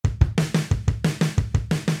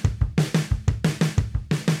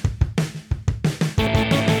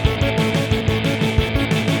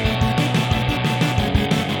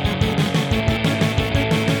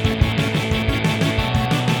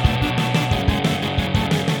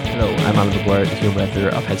Hello, I'm Alan McGuire, the humour editor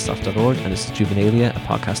of headstuff.org, and this is Juvenalia, a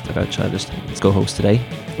podcast about childish things. Co-host today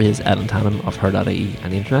is Ellen Tannum of Her.ie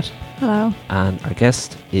and the Internet. Hello. And our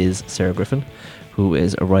guest is Sarah Griffin, who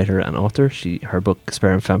is a writer and author. Her book,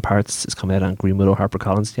 Spare and Femme Parts, is coming out on Green Willow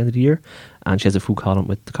HarperCollins at the end of the year, and she has a food column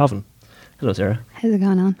with The Coven. Hello, Sarah. How's it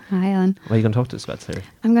going on? Hi, Ellen. What are you going to talk to us about, Sarah?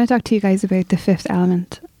 I'm going to talk to you guys about The Fifth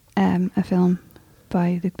Element, a film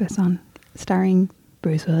by Luc Besson, starring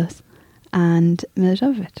Bruce Willis and Milla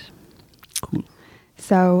Jovovich. Cool.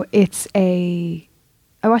 So I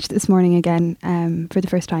watched it this morning again for the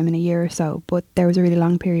first time in a year or so, but there was a really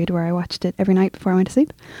long period where I watched it every night before I went to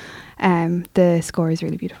sleep. The score is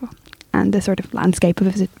really beautiful, and the sort of landscape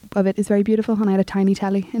of it is very beautiful, and I had a tiny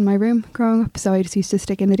telly in my room growing up, so I just used to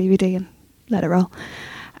stick in the DVD and let it roll.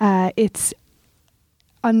 It's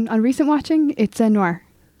on recent watching, it's a noir.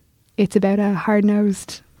 It's about a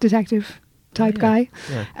hard-nosed detective type guy,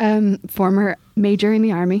 former major in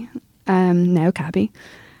the army, now cabbie,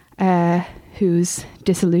 who's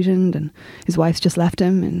disillusioned, and his wife's just left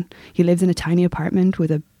him, and he lives in a tiny apartment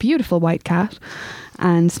with a beautiful white cat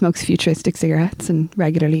and smokes futuristic cigarettes and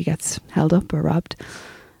regularly gets held up or robbed.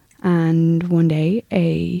 And one day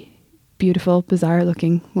a beautiful, bizarre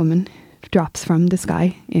looking woman drops from the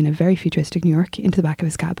sky in a very futuristic New York into the back of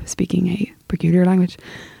his cab, speaking a peculiar language,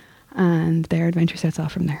 and their adventure sets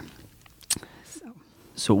off from there.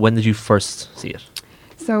 So when did you first see it?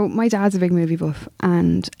 So my dad's a big movie buff,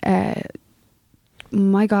 and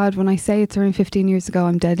my God, when I say it's around 15 years ago,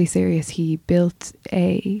 I'm deadly serious. He built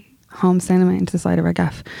a home cinema into the side of our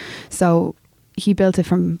gaff. So he built it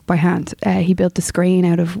by hand. He built the screen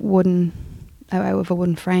out of a wooden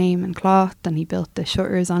frame and cloth, and he built the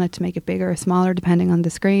shutters on it to make it bigger or smaller depending on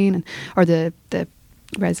the screen or the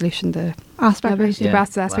resolution, the aspect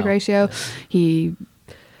ratio. He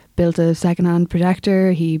built a second-hand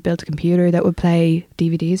projector. He built a computer that would play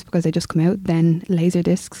DVDs because they just come out, then laser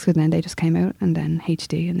discs, and then they just came out, and then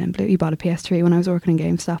HD, and then He bought a PS3 when I was working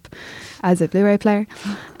in GameStop as a Blu-ray player,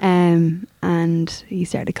 and he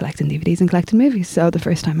started collecting DVDs and collecting movies. So the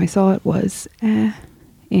first time I saw it was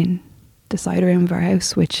in the side room of our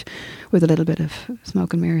house, which with a little bit of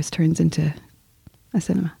smoke and mirrors turns into a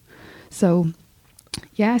cinema. So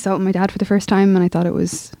yeah, I saw it with my dad for the first time, and I thought it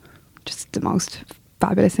was just the most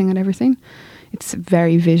fabulous thing I'd ever seen. It's a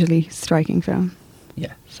very visually striking film.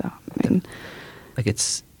 Yeah. So I mean,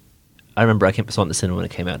 I remember I saw it in the cinema when it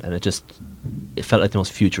came out, and it felt like the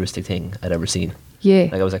most futuristic thing I'd ever seen. Yeah.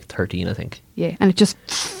 Like I was like 13, I think. Yeah, and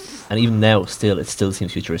and even now, it still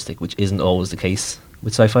seems futuristic, which isn't always the case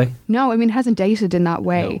with sci-fi. No, I mean, it hasn't dated in that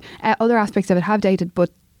way. No. Other aspects of it have dated, but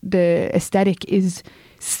the aesthetic is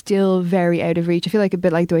still very out of reach. I feel like a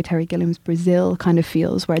bit like the way Terry Gilliam's Brazil kind of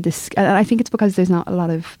feels, where and I think it's because there's not a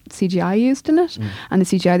lot of CGI used in it, and the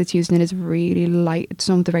CGI that's used in it is really light. It's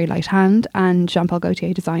done with a very light hand, and Jean-Paul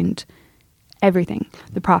Gaultier designed everything,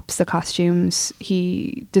 the props, the costumes.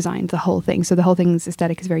 He designed the whole thing, so the whole thing's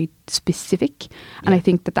aesthetic is very specific, and I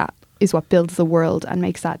think that is what builds the world and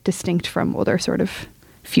makes that distinct from other sort of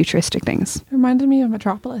futuristic things. It reminded me of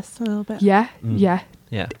Metropolis a little bit. Yeah.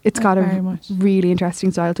 It's got a really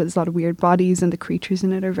interesting style to it. There's a lot of weird bodies, and the creatures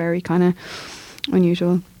in it are very kind of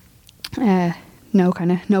unusual. No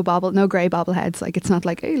grey bobbleheads. Like, it's not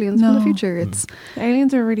like aliens from the future. It's the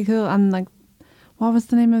aliens are really cool. And like, what was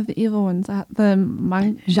the name of the evil ones?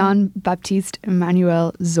 Jean-Baptiste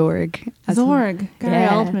Emmanuel Zorg. Gary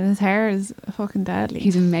Oldman. His hair is fucking deadly.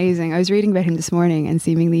 He's amazing. I was reading about him this morning, and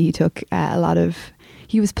seemingly he took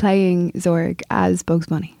he was playing Zorg as Bugs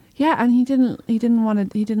Bunny. Yeah, and he didn't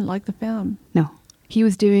like the film. No. He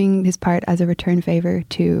was doing his part as a return favour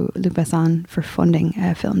to Luc Besson for funding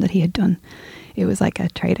a film that he had done. It was like a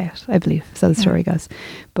trade out, I believe, so the story goes.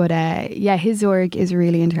 But his Zorg is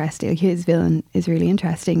really interesting. Like, his villain is really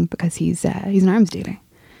interesting because he's an arms dealer.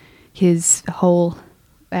 His whole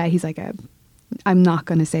he's like I'm not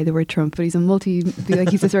going to say the word Trump, but he's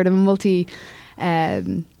a sort of multi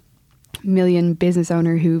million business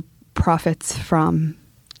owner who profits from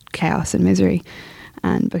chaos and misery,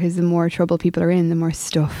 and because the more trouble people are in, the more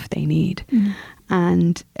stuff they need.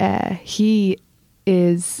 And he's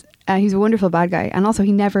a wonderful bad guy, and also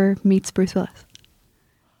he never meets Bruce Willis.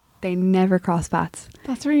 They never cross paths.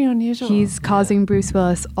 That's really unusual. He's causing Bruce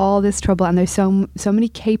Willis all this trouble, and there's so many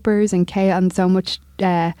capers and chaos, and so much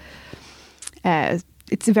it's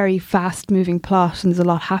a very fast moving plot, and there's a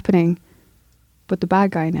lot happening, but the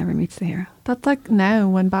bad guy never meets the hero. That's like now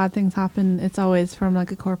when bad things happen, it's always from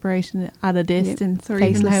like a corporation at a distance, or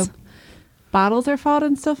faceless. even how battles are fought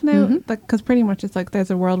and stuff now. Like, because pretty much it's like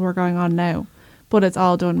there's a world war going on now, but it's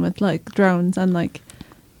all done with like drones and like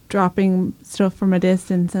dropping stuff from a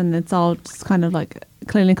distance, and it's all just kind of like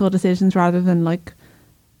clinical decisions rather than like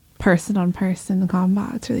person on person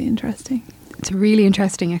combat. It's really interesting. It's a really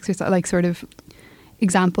interesting exercise, like sort of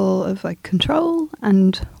example of like control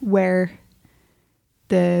and where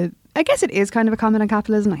I guess it is kind of a comment on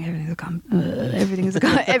capitalism. Like everything is a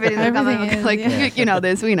comment. Like you know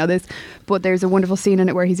this, we know this. But there's a wonderful scene in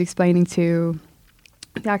it where he's explaining to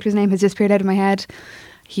the actor's name has disappeared out of my head.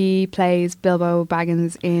 He plays Bilbo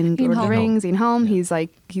Baggins in Lord of the Rings. Ian Holm. Yeah.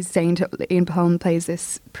 He's saying to Ian Holm plays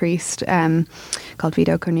this priest called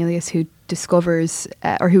Vito Cornelius who discovers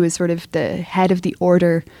or who is sort of the head of the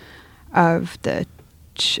order of the,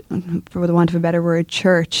 for the want of a better word,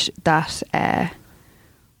 church that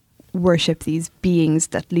worship these beings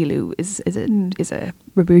that Lilu is a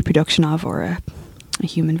reproduction of or a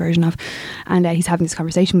human version of, and he's having this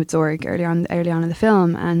conversation with Zorg early on in the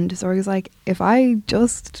film, and Zorg is like, if I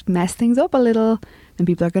just mess things up a little, then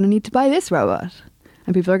people are going to need to buy this robot,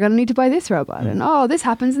 and people are going to need to buy this robot, and this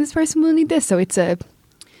happens, and this person will need this. So it's a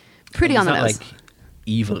pretty on the nose. Like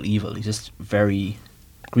evil. He's just very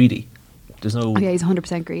greedy. There's no. Oh yeah, he's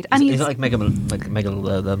 100% greed, and he's not like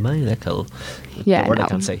megalomaniacal. Yeah, word I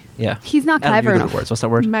can't say. Yeah, he's not clever enough. Words. What's that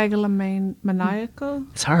word? Megalomaniacal.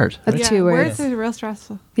 It's hard. That's 2 words. Words are real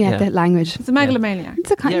stressful. Yeah, the language. It's a megalomaniac. It's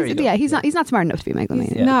a kind. He's not smart enough to be a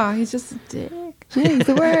megalomaniac. No, he's just a dick. Yeah, he's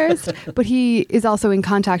the worst. But he is also in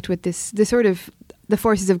contact with the sort of the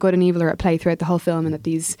forces of good and evil are at play throughout the whole film, and that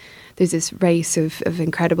there's this race of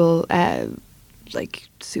incredible, like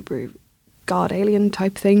super god alien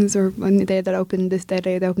type things. Or when the day they open the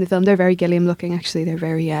film, they're very Gilliam looking. Actually, they're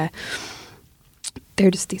very.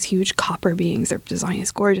 They're just these huge copper beings. Their design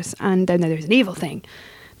is gorgeous, and then there's an evil thing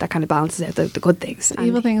that kind of balances out the good things. The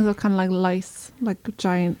evil things are kind of like lice, like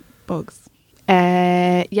giant bugs.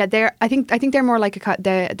 Yeah, I think they're more like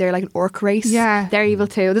they're like an orc race. Yeah, they're evil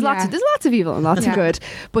too. There's lots of evil and lots of good.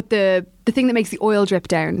 But the thing that makes the oil drip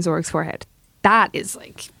down Zorg's forehead, that is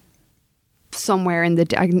like somewhere in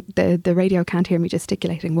the radio can't hear me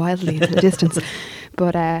gesticulating wildly into the distance.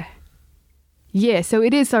 But yeah, so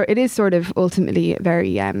it is sort of ultimately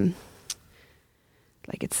very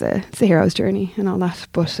like it's a hero's journey and all that.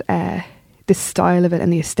 But the style of it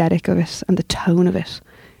and the aesthetic of it and the tone of it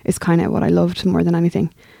is kind of what I loved more than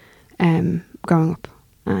anything growing up.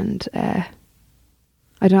 And I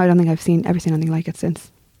don't think I've ever seen anything like it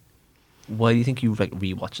since. Why do you think you like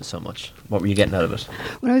rewatch it so much? What were you getting out of it?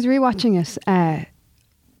 When I was rewatching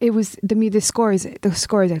it was the score is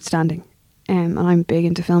outstanding. And I'm big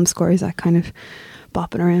into film scores. I kind of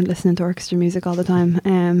bopping around listening to orchestra music all the time.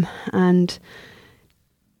 And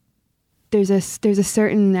there's a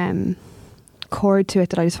certain chord to it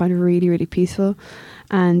that I just find really, really peaceful.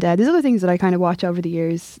 And there's other things that I kind of watch over the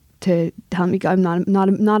years to help me. I'm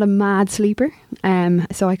not a mad sleeper,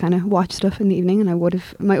 so I kind of watch stuff in the evening. And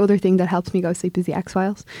my other thing that helps me go to sleep is the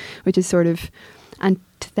X-Files, which is sort of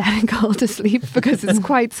antithetical to sleep because it's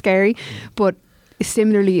quite scary, but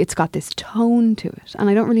similarly it's got this tone to it, and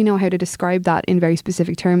I don't really know how to describe that in very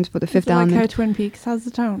specific terms. But the Fifth Element, like how Twin Peaks has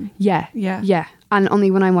the tone. Yeah. And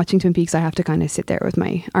only when I'm watching Twin Peaks I have to kind of sit there with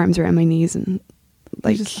my arms around my knees and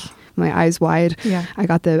like my eyes wide. Yeah. I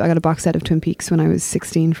got a box set of Twin Peaks when I was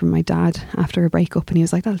 16 from my dad after a breakup, and he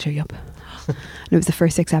was like, that'll cheer you up. And it was the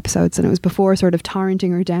first 6 episodes, and it was before sort of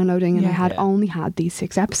torrenting or downloading, and I had only had these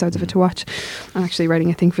 6 episodes of it to watch. I'm actually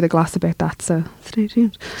writing a thing for the Gloss about that, so stay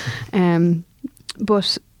tuned.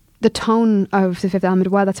 But the tone of The Fifth Element,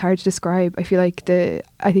 while that's hard to describe, I think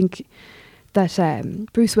that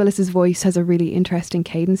Bruce Willis's voice has a really interesting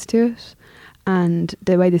cadence to it, and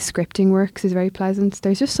the way the scripting works is very pleasant.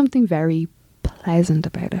 There's just something very pleasant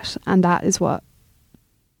about it, and that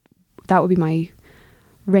would be my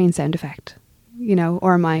rain sound effect,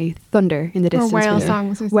 or my thunder in the distance.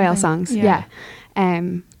 Or whale songs. Yeah.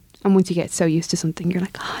 And once you get so used to something, you're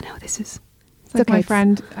like, oh no, this is... It's like okay, my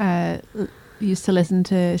friend used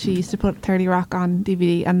to put 30 Rock on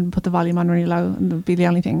DVD and put the volume on really low, and it would be the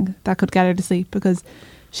only thing that could get her to sleep, because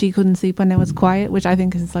she couldn't sleep when it was quiet, which I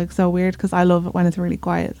think is like so weird, because I love it when it's really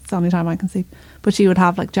quiet. It's the only time I can sleep. But she would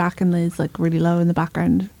have like Jack and Liz like really low in the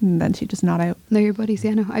background, and then she'd just nod out. They're your buddies,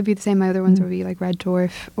 yeah. No, I'd be the same. My other ones would be like Red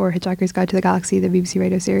Dwarf or Hitchhiker's Guide to the Galaxy, the BBC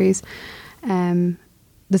radio series.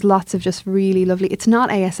 There's lots of just really lovely... It's not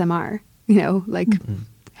ASMR, like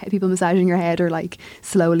people massaging your head or like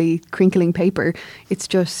slowly crinkling paper. It's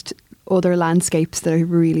just other landscapes that are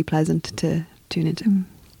really pleasant to tune into.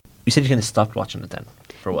 You said you kind of stopped watching it then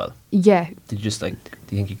for a while. Yeah. Did you just do you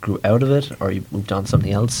think you grew out of it, or you moved on to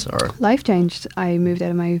something else, or? Life changed. I moved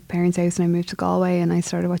out of my parents' house and I moved to Galway, and I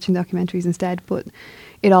started watching documentaries instead, but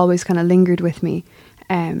it always kind of lingered with me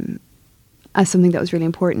as something that was really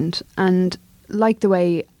important. And like the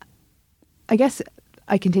way, I guess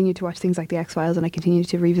I continue to watch things like The X-Files, and I continue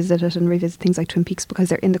to revisit it and revisit things like Twin Peaks because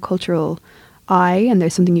they're in the cultural eye, and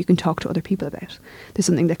there's something you can talk to other people about. There's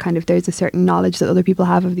something that kind of, there's a certain knowledge that other people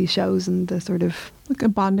have of these shows, and the sort of... Like a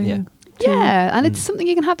bonding. Yeah. Yeah, and it's something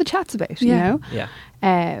you can have the chats about, you Yeah. know?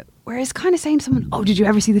 Yeah. Whereas kind of saying to someone, oh, did you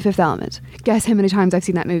ever see The Fifth Element? Guess how many times I've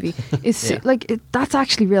seen that movie. It's Yeah. like, that's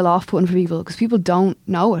actually real off-putting for people because people don't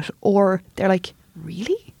know it, or they're like,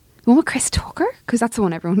 really? The one with Chris Tucker? Because that's the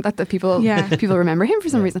one that people Yeah. people remember him for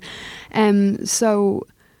some reason. So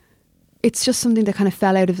it's just something that kind of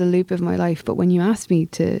fell out of the loop of my life. But when you asked me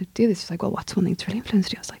to do this, it's like, well, what's one thing that's really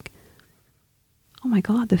influenced you? I was like, oh my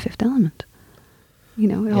God, The Fifth Element. You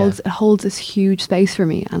know, it holds this huge space for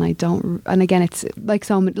me, and I don't. And again, it's like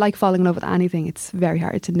falling in love with anything. It's very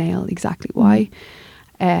hard to nail exactly why,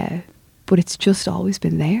 but it's just always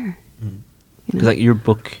been there. Because You know? like your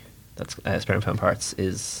book, that's Spare and Fan Parts,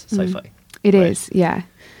 is sci-fi. It right? is, yeah.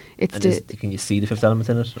 It's And can you see the Fifth Element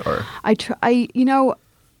in it, or I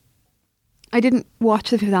didn't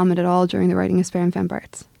watch The Fifth Element at all during the writing of Spare and Femme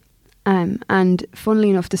Parts. And funnily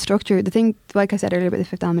enough, the structure, the thing, like I said earlier about The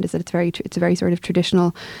Fifth Element, is that it's a very sort of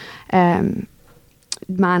traditional man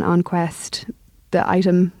on quest. The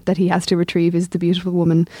item that he has to retrieve is the beautiful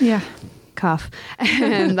woman. Yeah. Cough.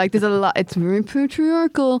 Like there's a lot. It's very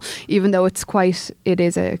patriarchal, even though it's really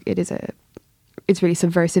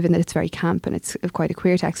subversive in that it's very camp and it's quite a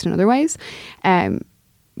queer text in other ways.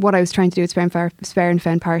 What I was trying to do with Spare and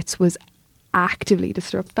Femme Parts was actively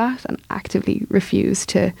disrupt that and actively refuse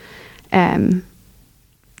to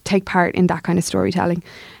take part in that kind of storytelling,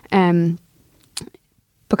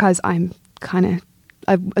 because I'm kind of,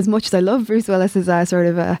 as much as I love Bruce Willis as a sort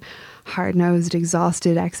of a hard-nosed,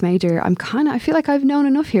 exhausted ex-major, I feel like I've known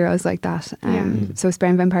enough heroes like that. So Spare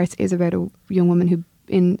and Femme Parts is about a young woman who,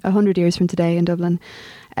 in 100 years from today in Dublin,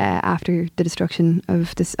 after the destruction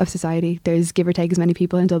of society, there's give or take as many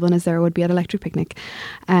people in Dublin as there would be at Electric Picnic.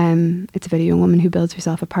 It's about a young woman who builds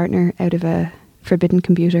herself a partner out of a forbidden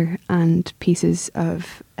computer and pieces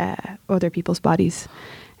of other people's bodies,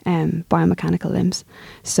 biomechanical limbs.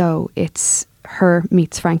 So it's her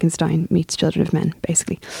meets Frankenstein meets Children of Men,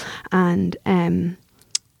 basically. And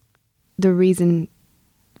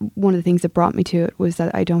one of the things that brought me to it was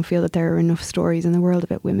that I don't feel that there are enough stories in the world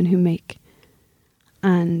about women who make,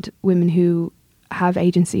 and women who have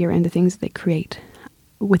agency around the things that they create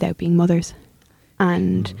without being mothers.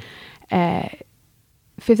 And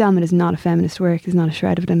Fifth Element is not a feminist work. There's not a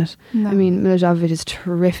shred of it in it. No. I mean, Mila Jovovich is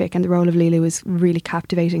terrific, and the role of Lila was really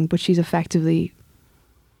captivating, but she's a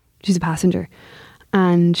passenger.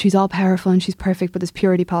 And she's all powerful and she's perfect, but there's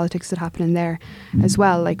purity politics that happen in there as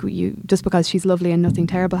well. Like, just because she's lovely and nothing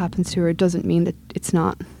terrible happens to her doesn't mean that it's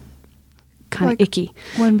not kind of icky.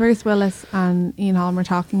 When Bruce Willis and Ian Holm are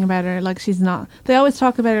talking about her, like she's not, they always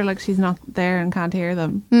talk about her like she's not there and can't hear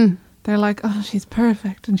them. They're like, oh, she's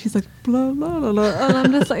perfect, and she's like blah blah blah blah, and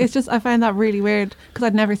I'm just like, I find that really weird because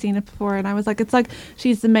I'd never seen it before, and I was like, it's like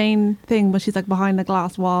she's the main thing, but she's like behind a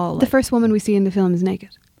glass wall. The first woman we see in the film is naked.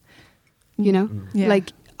 You know,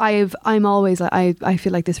 like I'm always like, I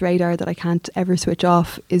feel like this radar that I can't ever switch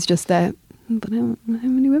off is just that. But how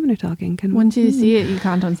many women are talking? Once you see it, you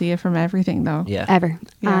can't unsee it from everything, though. Yeah. Ever.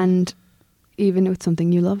 Yeah. And even if it's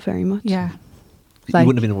something you love very much. Yeah. You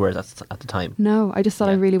wouldn't have been aware of that at the time. No, I just thought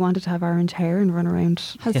I Yeah. really wanted to have orange hair and run around.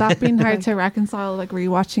 Has that been hard to reconcile, like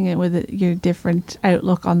rewatching it with your different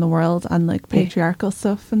outlook on the world and like patriarchal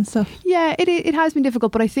stuff and stuff? Yeah, it has been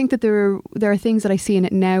difficult, but I think that there are things that I see in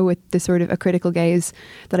it now with the sort of a critical gaze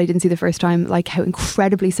that I didn't see the first time, like how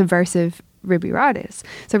incredibly subversive Ruby Rhod is.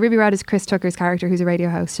 So Ruby Rhod is Chris Tucker's character, who's a radio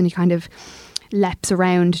host, and he kind of leaps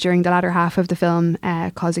around during the latter half of the film,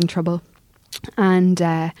 causing trouble.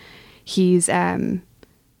 And he's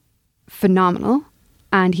phenomenal,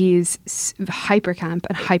 and he's hyper camp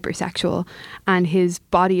and hypersexual, and his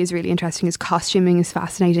body is really interesting, his costuming is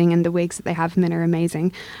fascinating, and the wigs that they have him in are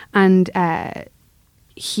amazing. And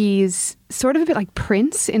he's sort of a bit like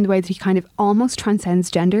Prince in the way that he kind of almost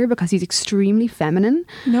transcends gender because he's extremely feminine.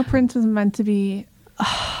 No, Prince was meant to be,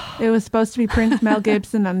 it was supposed to be Prince, Mel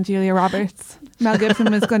Gibson and Julia Roberts. Mel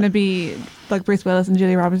Gibson was going to be like Bruce Willis and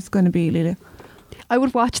Julia Roberts was going to be Lila. I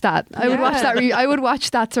would watch that. I would watch that. I would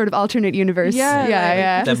watch that sort of alternate universe.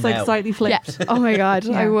 Yeah. Just like now. slightly flipped. Yeah. Oh my God,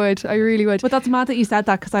 Yeah. I would. I really would. But that's mad that you said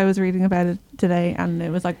that because I was reading about it today, and it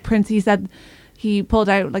was like Prince. He said he pulled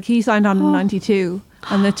out, like he signed on in '92,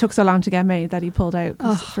 and it took so long to get made that he pulled out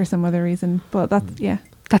for some other reason. But that's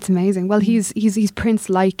That's amazing. Well, he's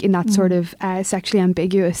Prince-like in that sort of sexually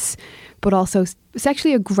ambiguous, but also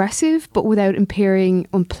sexually aggressive, but without appearing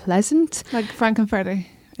unpleasant. like Frankenfurter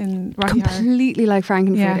in Rocky Horror. completely like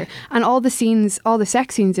Frankenfurter. Yeah. And all the scenes, all the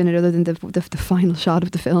sex scenes in it, other than the final shot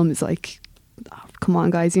of the film, is like, oh, come on,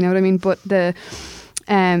 guys, you know what I mean? But the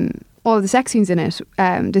all of the sex scenes in it,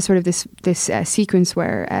 there's sort of this sequence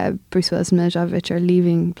where Bruce Willis and Milla Jovovich are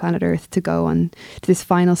leaving planet Earth to go on to this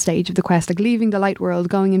final stage of the quest, like leaving the light world,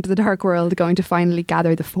 going into the dark world, going to finally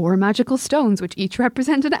gather the 4 magical stones, which each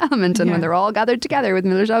represent an element. And when they're all gathered together with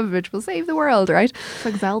Milla Jovovich, we'll save the world, right? It's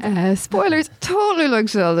like Zelda. Spoilers, totally like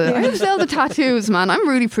Zelda. I have Zelda tattoos, man. I'm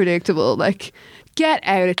really predictable. Like, get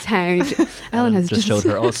out of town. Ellen has just showed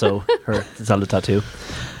her also her Zelda tattoo.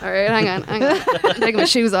 All right, hang on. I'm taking my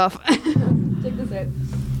shoes off. Check this out.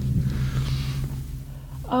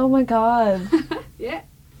 Oh my god. Yeah.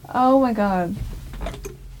 Oh my god.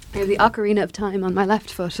 I have the Ocarina of Time on my left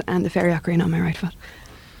foot and the Fairy Ocarina on my right foot.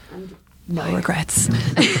 And no regrets.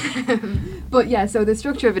 But yeah, so the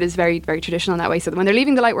structure of it is very, very traditional in that way. So when they're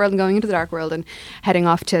leaving the light world and going into the dark world and heading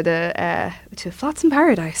off to the to Flotsam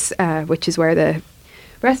Paradise, which is where the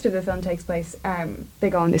rest of the film takes place, they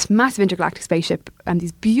go on this massive intergalactic spaceship and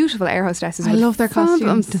these beautiful air hostesses. I with love their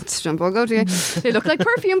costumes. I'll go to you. They look like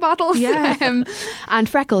perfume bottles. Yeah. And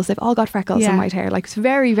freckles. They've all got freckles and white hair. Like, it's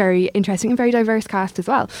very, very interesting and very diverse cast as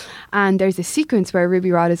well. And there's this sequence where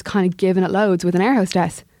Ruby Rhod is kind of giving it loads with an air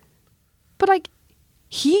hostess. But like,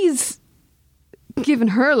 he's given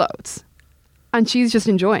her loads and she's just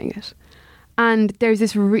enjoying it. And there's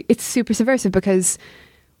this, it's super subversive because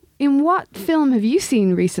in what film have you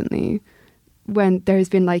seen recently when there's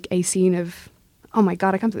been like a scene of, oh my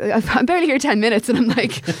God, I'm barely here 10 minutes and I'm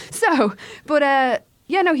like, so, but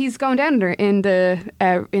yeah, no, he's going down there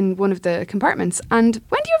in one of the compartments. And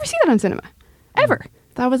when do you ever see that on cinema? Ever?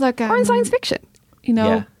 That was like Or in science fiction? You know,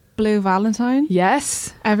 Yeah. Blue Valentine.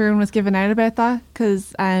 Yes. Everyone was giving out about that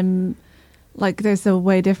because like there's a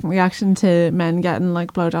way different reaction to men getting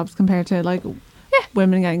like blowjobs compared to like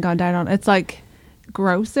women getting gone down on. It's like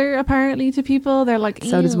grosser apparently to people. They're like,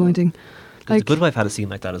 So ew. disappointing. Because The Good Wife had a scene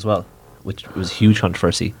like that as well, which was huge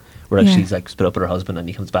controversy, where she's like split up with her husband and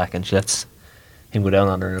he comes back and she lets him go down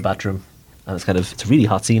on her in a bathroom, and it's a really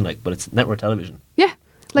hot scene, like, but it's network television. Yeah.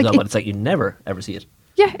 Like, But it's like you never ever see it.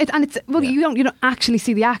 yeah, you don't actually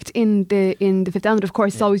see the act in the Fifth Element. Of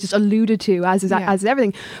course, it's always just alluded to as is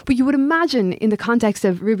everything. But you would imagine in the context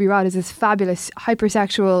of Ruby Rhod as this fabulous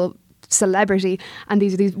hypersexual celebrity, and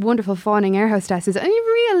these are these wonderful fawning air hostesses. I mean,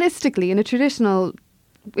 realistically, in a traditional,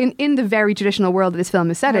 in the very traditional world that this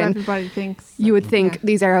film is set What in, everybody thinks. you would think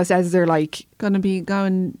these air hostesses are like Gonna be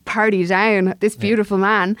going. party down this beautiful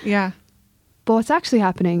man. Yeah. But what's actually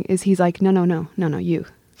happening is he's like, no, you.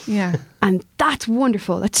 Yeah. And that's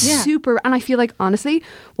wonderful. That's super. And I feel like, honestly,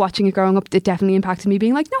 watching it growing up, it definitely impacted me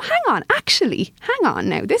being like, no, hang on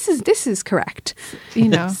now. This is correct. You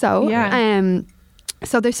know. So, yeah.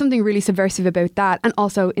 so there's something really subversive about that. And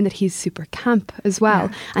also in that he's super camp as well.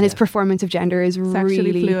 Yeah. And his performance of gender is Sexually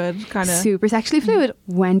really fluid, kind of. super sexually fluid.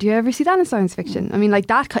 When do you ever see that in science fiction? I mean, like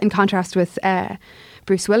that in contrast with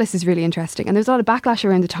Bruce Willis is really interesting. And there's a lot of backlash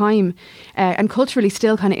around the time. And culturally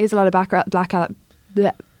still kind of is a lot of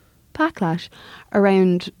backlash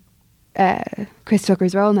around Chris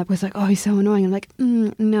Tucker's role, and that was like, oh, he's so annoying. I'm like,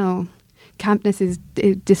 no, campness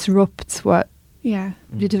it disrupts what it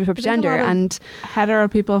disrupts gender, and hetero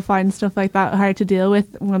people find stuff like that hard to deal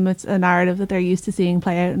with when it's a narrative that they're used to seeing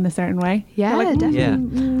play out in a certain way. Yeah, like,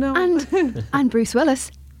 definitely. No. And Bruce Willis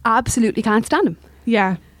absolutely can't stand him.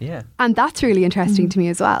 Yeah. And that's really interesting to me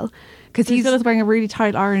as well. Because He's still wearing a really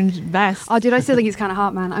tight orange vest. Oh, dude, I still think he's kind of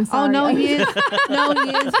hot, man. I'm sorry. Oh no, he is. No, he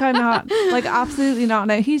is kind of hot. Like, absolutely not.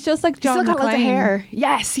 No, he's just like John He's still got lots of McClane. hair.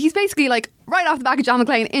 Yes, he's basically like right off the back of John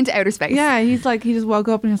McClane into outer space. Yeah, he's like, he just woke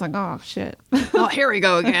up and he's like, oh shit. Oh, here we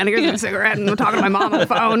go again. Here's a cigarette and I'm talking to my mom on the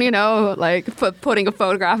phone. You know, like putting a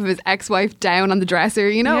photograph of his ex-wife down on the dresser.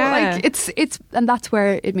 You know, like it's and that's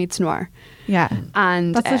where it meets noir. Yeah,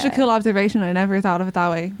 and that's such a cool observation. I never thought of it that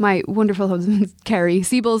way. My wonderful husband Kerry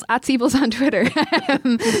Siebels @Siebels on Twitter.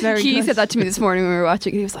 He said that to me this morning when we were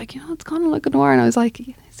watching. He was like, you know, it's kind of like a noir, and I was like,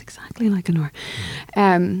 yeah, it's exactly like a noir.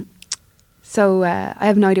 So I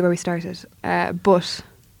have no idea where we started, but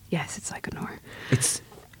yes, it's like a noir. It's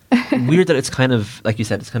weird that it's kind of, like you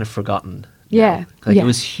said, it's kind of forgotten. Yeah, Like it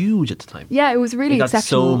was huge at the time. Yeah, it was really it got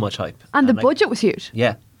exceptional. so much hype, and the like, budget was huge.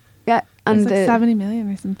 Yeah, yeah, and it's like 70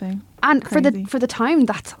 million or something. And Crazy. for the time,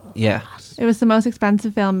 that's a yeah. lot. It was the most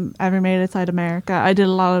expensive film ever made outside America. I did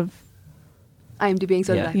a lot of IMDb,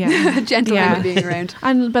 so did I. Yeah. Gentle IMDb around,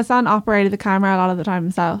 and Besson operated the camera a lot of the time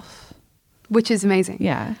himself, which is amazing.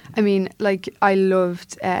 Yeah, I mean, like I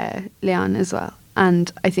loved Leon as well,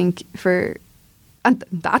 and I think and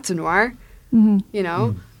that's a noir. mm-hmm. You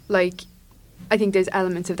know, like I think there's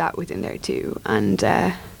elements of that within there too, and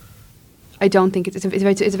I don't think it's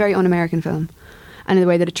a very un-American film, and the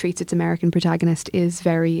way that it treats its American protagonist is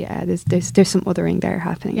very there's some othering there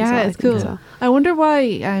happening. Yeah, as well, it's I think, cool. as well. I wonder why.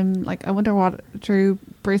 I wonder what drew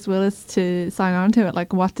Bruce Willis to sign on to it.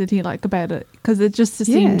 Like, what did he like about it? Because it just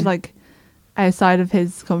seemed like outside of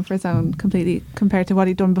his comfort zone completely compared to what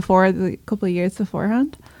he'd done before, the couple of years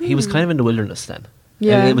beforehand. He was kind of in the wilderness then.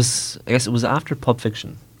 Yeah. It was. I guess it was after Pulp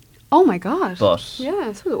Fiction, Oh my god. but Yeah,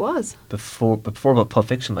 that's what it was. before Pulp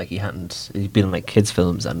Fiction, like he'd been in like kids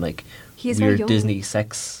films and like He's very weird young. Disney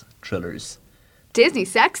sex thrillers. Disney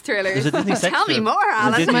sex thrillers. There's a Disney sex Tell me thriller. more, There's a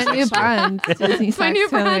Alan. Disney My sex new thriller. brand, Disney My sex new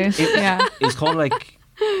brand. thriller. Yeah. It was called like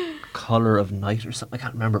Color of Night or something. I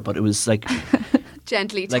can't remember, but it was like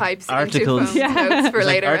Gently like types articles. into phone notes for It was like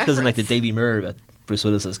later articles in like the reference. Daily Mirror about Bruce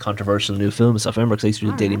Willis's controversial new film and stuff. I remember because I used to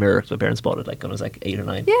read the Daily Mirror 'cause my parents bought it like when I was like 8 or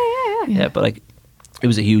 9. Yeah. Yeah, but like it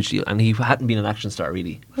was a huge deal, and he hadn't been an action star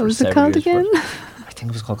really. What for was it several called years, again? but I think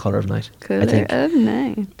it was called Color of Night. I Colour think. of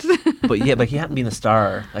Night. But yeah, like he hadn't been a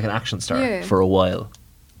star, like an action star, Yeah. for a while.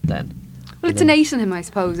 Then. Well, And it's then- innate in him, I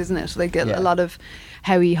suppose, isn't it? Like Yeah. a lot of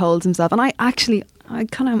how he holds himself. And I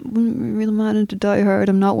kind of really mad into Die Hard.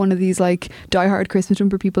 I'm not one of these like Die Hard Christmas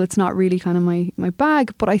jumper people. It's not really kind of my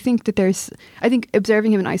bag. But I think that I think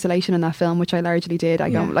observing him in isolation in that film, which I largely did. I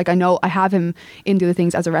know I have him in the other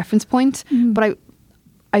things as a reference point, but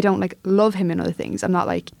I don't like love him in other things. I'm not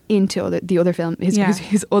like into the other film,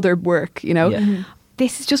 his other work, you know. Yeah. Mm-hmm.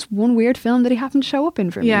 This is just one weird film that he happened to show up in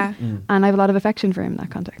for me. Yeah. And I have a lot of affection for him in that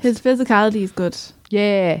context. His physicality is good.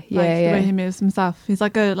 Yeah. Like the way he moves himself. He's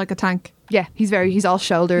like a tank. Yeah, he's all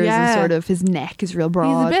shoulders and Yeah. sort of his neck is real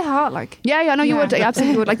broad. He's a bit hot, like. Yeah, no, you Yeah. would. You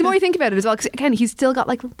absolutely would. Like the more you think about it as well, because again, he's still got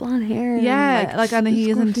like blonde hair. Yeah, like and he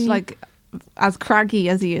isn't scruffy. like as craggy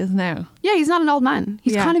as he is now. Yeah, he's not an old man.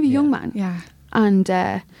 He's Yeah. kind of a young Yeah. man. Yeah. And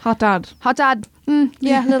Hot dad. hot dad.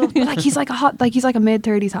 Yeah, a little. Like he's like a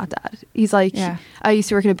mid-30s hot dad. He's like, Yeah. I used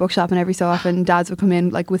to work in a bookshop, and every so often dads would come in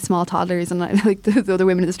like with small toddlers, and like the other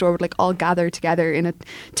women in the store would like all gather together in a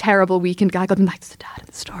terrible weekend gaggle and like, it's the dad in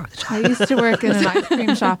the store with the child. I used to work in an ice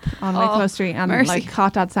cream shop on Oh, Wicklow Street and mercy. like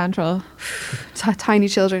Hot Dad Central. Tiny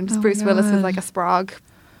children. Just Oh Bruce my Willis is God. like a sprog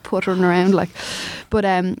puttering around like. But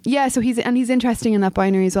yeah, so he's interesting in that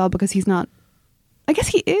binary as well because he's not. I guess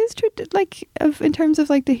he is in terms of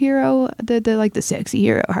like the hero, the sexy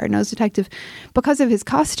hero, hard-nosed detective, because of his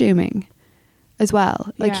costuming as well.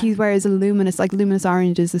 Like Yeah. he wears a luminous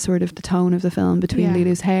orange is the sort of the tone of the film between Yeah.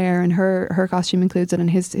 Lilu's hair and her costume includes it, and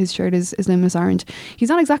his shirt is luminous orange. He's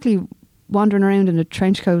not exactly wandering around in a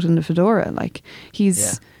trench coat and a fedora. Like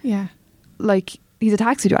he's Yeah. like he's a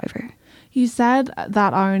taxi driver. You said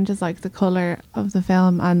that orange is like the colour of the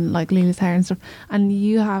film and like Lila's hair and stuff, and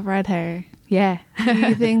you have red hair. Yeah. Do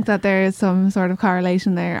you think that there is some sort of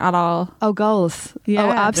correlation there at all? Oh, goals. Yeah. Oh,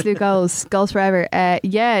 absolute goals. Goals forever.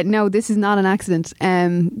 Yeah, no, this is not an accident.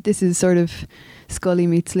 This is sort of Scully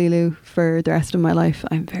meets Lilu for the rest of my life.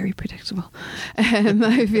 I'm very predictable.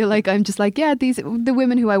 I feel like I'm just like, yeah, the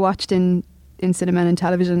women who I watched in cinema and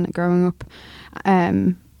television growing up,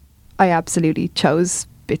 I absolutely chose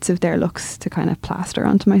bits of their looks to kind of plaster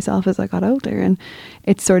onto myself as I got older. And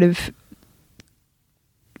it's sort of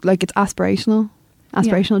like it's aspirational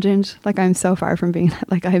ginge. Like I'm so far from being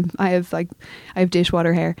like I have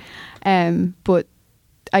dishwater hair, but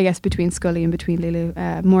I guess between Scully and between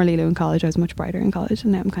Lilu, more Lilu in college, I was much brighter in college,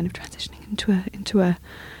 and now I'm kind of transitioning into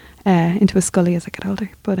a Scully as I get older.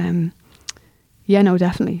 But yeah, no,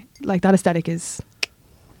 definitely like that aesthetic is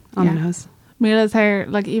on the nose. Mila's hair,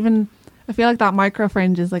 like even I feel like that micro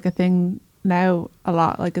fringe is like a thing now a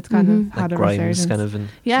lot. Like it's kind of Like had a Grimes resurgence. kind of.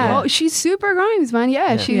 Yeah. Oh, she's super Grimes, man.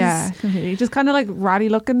 Yeah, Yeah. she's. Yeah, completely. Just kind of like ratty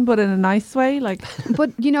looking, but in a nice way. Like,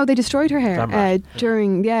 But you know, they destroyed her hair Glam rat.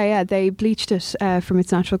 during. Yeah, they bleached it from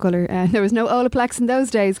its natural color. There was no Olaplex in those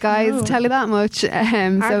days, guys. No. Tell you that much.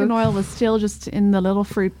 argan oil was still just in the little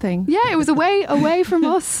fruit thing. Yeah, it was away from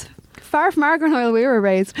us. Far from argan oil we were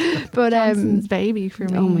raised. But Johnson's baby for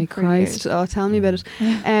me. oh my for Christ! years. Oh, tell me about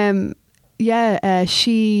it. Yeah,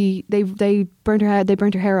 they burned her hair. They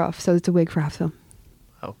burned her hair off, so it's a wig for half film.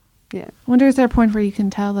 Oh. Yeah, I wonder is there a point where you can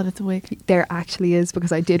tell that it's a wig? there actually is,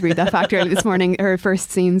 because I did read that fact earlier this morning. Her first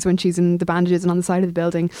scenes when she's in the bandages and on the side of the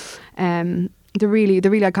building. The really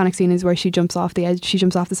iconic scene is where she jumps off the edge. She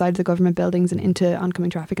jumps off the side of the government buildings and into oncoming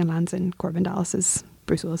traffic and lands in Corbin Dallas's,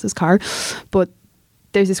 Bruce Willis's car. But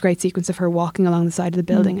there's this great sequence of her walking along the side of the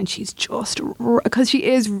building, and she's just because she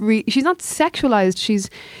is she's not sexualized.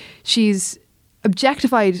 She's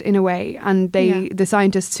objectified in a way, and the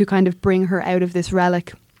scientists who kind of bring her out of this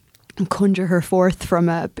relic and conjure her forth from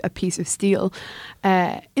a piece of steel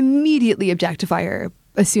immediately objectify her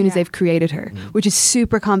as soon as Yeah. they've created her, which is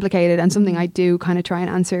super complicated and something I do kind of try and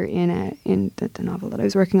answer in the novel that I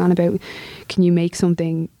was working on about, can you make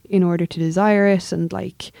something in order to desire it, and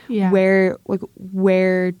like Yeah.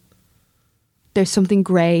 where there's something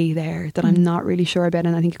grey there that I'm not really sure about,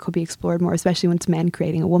 and I think it could be explored more, especially when it's men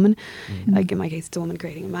creating a woman. Like in my case, it's a woman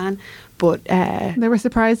creating a man. But They were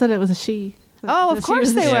surprised that it was a she. Oh, of That she course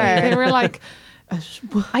was a they she. were. They were like,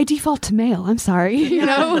 I default to male. I'm sorry, you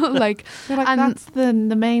know, like. they're like And- that's the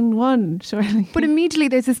main one, surely. But immediately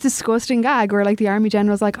there's this disgusting gag where like the army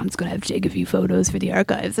general's like, I'm just going to have to take a few photos for the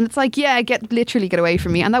archives. And it's like, yeah, literally get away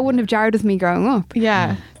from me. And that wouldn't have jarred with me growing up.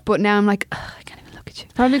 Yeah. But now I'm like, ugh, I can't even look at you.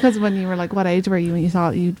 Probably because when you were like, what age were you when you saw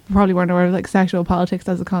it? You probably weren't aware of like sexual politics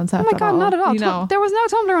as a concept. Oh my God, not at all. You know, There was no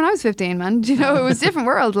Tumblr when I was 15, man. You know, it was a different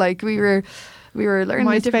world. Like we were learning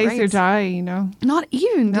at different MySpace or rates. die, you know. Not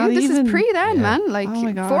even, Not dude. This even. is pre then, Yeah. man. Like Oh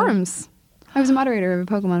my God. forums. I was a moderator of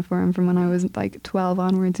a Pokemon forum from when I was like 12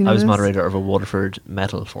 onwards. You know I was this? moderator of a Waterford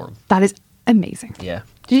metal forum. That is amazing. Yeah.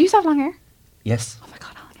 Did you used to have long hair? Yes. Oh my God.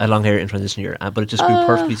 I had long hair in transition year, but it just grew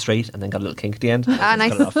perfectly straight and then got a little kink at the end. Ah, I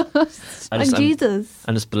just cut it off. And Jesus.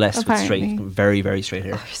 I'm just blessed with straight, Apparently. very, very straight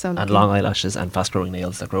hair. Oh, you're so And lucky. long eyelashes and fast growing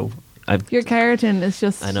nails that grow. Your keratin is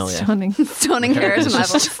just I know, yeah. stunning. Stunning keratin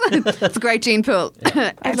levels. It's a great gene pool. I'd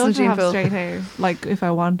love Excellent to gene have pool. straight hair, like if I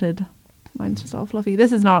wanted. Mine's just all fluffy.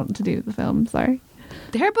 This is not to do with the film, sorry.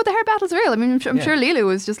 The hair battle's real. I mean, I'm Yeah. sure Lila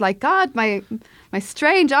was just like, God, my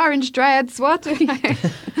strange orange dreads. What?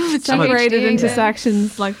 Separated into Yeah.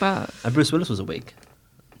 sections like that. And Bruce Willis was a wig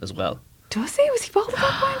as well. Does he? Was he bald at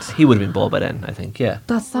that point? He would have been bald by then, I think, yeah.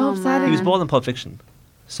 That's so Oh, upsetting. He was man. bald in Pulp Fiction.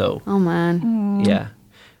 So, Oh man, yeah.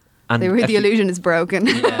 And the actually- illusion is broken.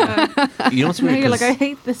 Yeah. You know what's Now weird? you're like, 'Cause I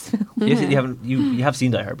hate this film. you have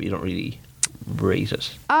seen Die Hard, but you don't really rate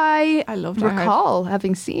it. I love Die Hard. recall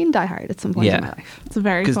having seen Die Hard at some point Yeah. in my life. It's a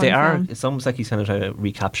very Because fun they are, film. it's almost like he's kind of trying to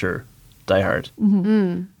recapture Die Hard.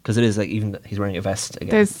 Mm. Because it is like, even he's wearing a vest again.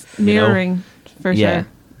 There's you know? mirroring for Yeah. sure.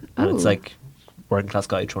 And it's Ooh. like working class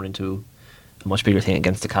guy thrown into a much bigger thing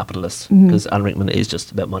against the capitalist. Mhm. Because Alan Rickman is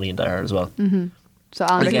just about money in Die Hard as well. Mm-hmm. So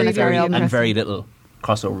Alan And again, Rickman is very interesting. and very little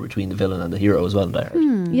crossover between the villain and the hero as well in Die Hard.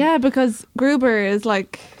 Hmm. Yeah, because Gruber is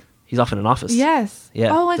like, He's off in an office. yes. Yeah.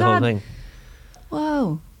 Oh my the whole God. thing.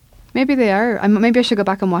 Whoa. Maybe they are. Maybe I should go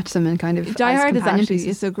back and watch them and kind of. Die as Hard is companion actually pieces.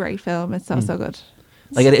 it's a great film. It's so good.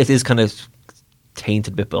 Like it is kind of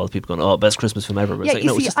tainted a bit by all the people going, "Oh, best Christmas film ever." But Yeah, it's like, you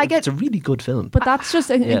no, see, it's, just, I get- it's a really good film. But that's just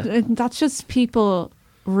Yeah. that's just people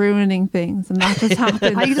ruining things, and that just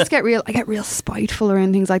happens. I just get real. I get real spiteful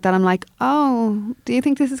around things like that. I'm like, oh, do you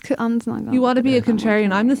think this is? I'm just not going. You want to be a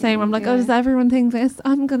contrarian. I'm the same. I'm like, oh, does everyone think this?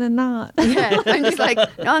 I'm gonna not. Yeah, I'm just like,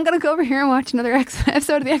 no, I'm gonna go over here and watch another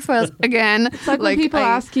episode of the X Files again. It's like when people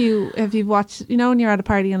ask you if you've watched, you know, when you're at a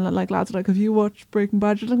party and like lads are like, have you watched Breaking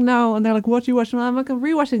Bad? You're like, no, and they're like, what do you watch? And I'm like, I'm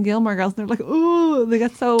rewatching Gilmore Girls, and they're like, ooh, they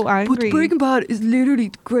get so But angry. Breaking Bad is literally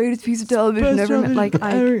the greatest piece of television Best ever. Like,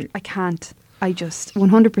 television ever. I can't. I just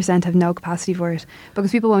 100% have no capacity for it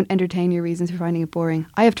because people won't entertain your reasons for finding it boring.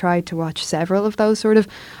 I have tried to watch several of those sort of.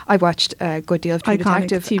 I've watched a good deal of True Iconic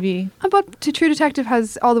Detective. TV. But True Detective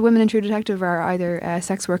has all the women in True Detective are either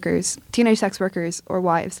sex workers, teenage sex workers, or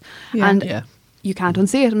wives, Yeah. and Yeah. you can't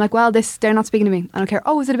unsee it. I'm like, well, they're not speaking to me. I don't care.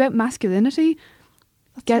 Oh, is it about masculinity?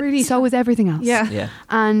 really So is everything else. Yeah. Yeah.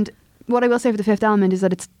 And what I will say for The Fifth Element is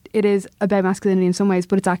that it is about masculinity in some ways,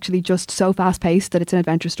 but it's actually just so fast paced that it's an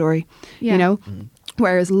adventure story. Yeah. You know.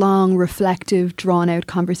 Whereas long, reflective, drawn-out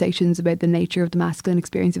conversations about the nature of the masculine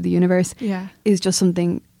experience of the universe Yeah. is just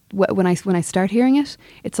something. When I start hearing it,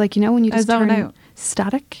 it's like, you know, when you I just zone turn out.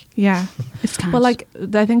 static. Yeah. It's can't. But like,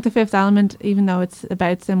 I think The Fifth Element, even though it's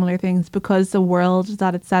about similar things, because the world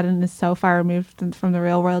that it's set in is so far removed from the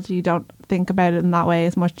real world, you don't think about it in that way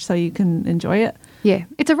as much, so you can enjoy it. Yeah,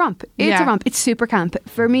 it's a romp. It's Yeah. a romp. It's super camp.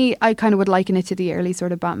 For me, I kind of would liken it to the early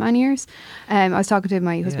sort of Batman years. I was talking to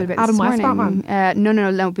my husband Yeah. about Adam this West morning.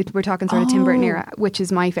 No. But we're talking sort of Tim Burton Oh. era, which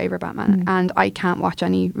is my favourite Batman. And I can't watch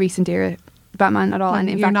any recent era Batman at all. And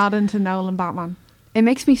in You're fact, not into Nolan Batman. it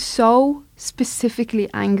makes me so specifically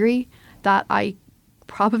angry that I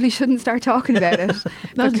probably shouldn't start talking about it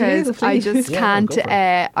No, because please, I please. just Yeah, can't. go for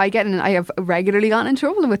it. I have regularly gotten in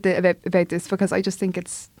trouble with about this because I just think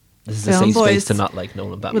it's This is a Film safe space boys to not like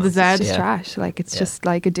Nolan Batman. with a Z. just Yeah. trash. Like it's Yeah. just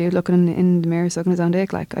like a dude looking in the mirror sucking his own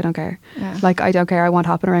dick. Like I don't care. Yeah. Like I don't care. I want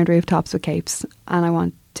hopping around rooftops with capes and I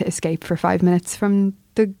want to escape for 5 minutes from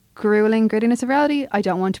the grueling grittiness of reality. I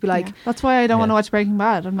don't want to be like, Yeah. That's why I don't want to Yeah. watch Breaking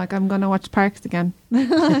Bad. I'm like, I'm going to watch Parks again.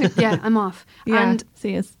 yeah, I'm off. Yeah. And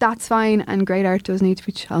see us. that's fine. And great art does need to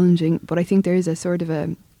be challenging. But I think there is a sort of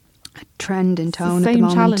a trend in It's the tone at the same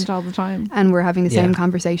moment. challenge all the time. And we're having the same Yeah.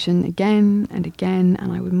 conversation again and again.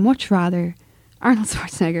 And I would much rather Arnold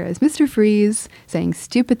Schwarzenegger as Mr. Freeze saying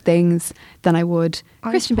stupid things than I would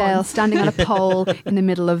Christian Bale puns. standing on a pole in the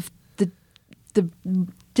middle of the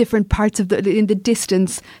different parts of in the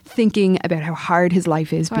distance, thinking about how hard his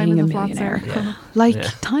life is Time being a is a flat millionaire. circle. Yeah. Like Yeah.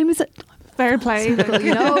 time is a Fair play.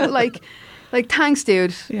 you know, like thanks,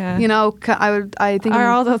 dude. Yeah. You know, I think Are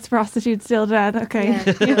all those prostitutes still dead? Okay.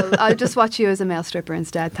 yeah, cool. I'll just watch you as a male stripper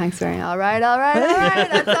instead. Thanks very much. All right.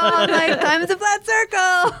 That's all. Like, time is a flat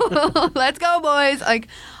circle. Let's go, boys. Like,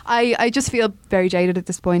 I just feel very jaded at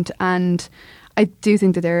this point, and I do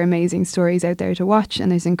think that there are amazing stories out there to watch,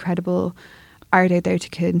 and there's incredible art out there to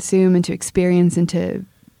consume and to experience and to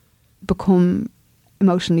become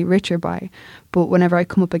emotionally richer by. But whenever I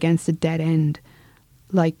come up against a dead end,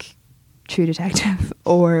 like True Detective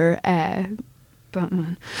or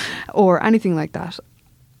Batman or anything like that,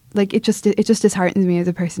 like it just disheartens me as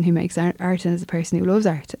a person who makes art and as a person who loves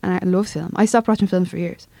art and loves film. I stopped watching films for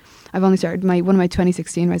years. I've only started one of my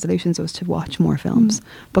 2016 resolutions was to watch more films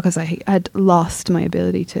because I had lost my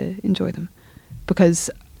ability to enjoy them, because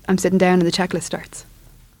I'm sitting down and the checklist starts,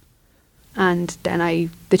 and then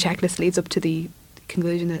the checklist leads up to the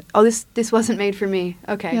conclusion that this wasn't made for me.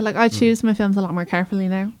 Okay. Yeah, like I choose my films a lot more carefully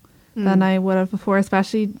now than I would have before,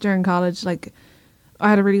 especially during college. Like I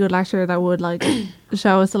had a really good lecturer that would like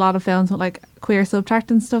show us a lot of films with like queer subtext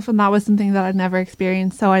and stuff, and that was something that I'd never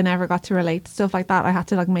experienced, so I never got to relate to stuff like that. I had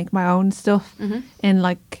to like make my own stuff in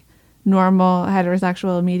like normal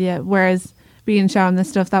heterosexual media, whereas being shown this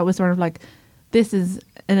stuff that was sort of like, this is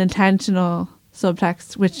an intentional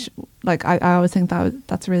subtext, which like I always think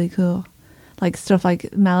that's really cool. Like stuff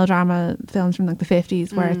like melodrama films from like the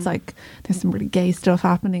 50s where it's like there's some really gay stuff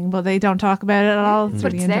happening, but they don't talk about it at all. It's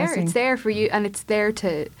But really it's there. interesting. It's there for you, and it's there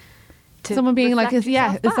to Someone being like, reflect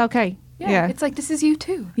yourself it's back. okay. Yeah, it's like, this is you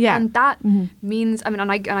too. Yeah. And that means, I mean,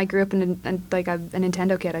 and I grew up in like a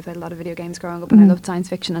Nintendo kid. I played a lot of video games growing up, and I loved science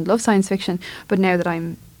fiction and love science fiction. But now that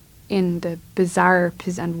I'm in the bizarre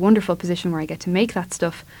and wonderful position where I get to make that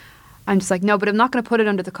stuff, I'm just like, no, but I'm not going to put it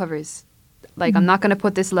under the covers. Like, I'm not going to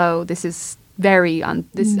put this low. This is very on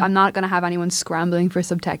this. I'm not going to have anyone scrambling for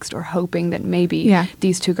subtext or hoping that maybe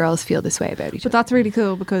these two girls feel this way about each But other. that's really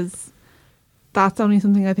cool, because that's only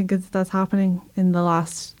something I think that's happening in the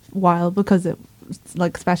last while, because it,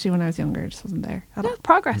 like, especially when I was younger, it just wasn't there at all. Yeah,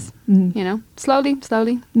 progress. Mhm. You know, slowly,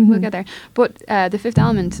 we'll get there. But The Fifth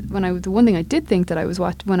Element, the one thing I did think that I was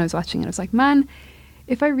when I was watching it, I was like, man,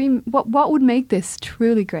 if I what would make this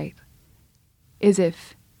truly great is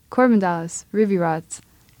if Corbin Dallas, Ruby Rhodes,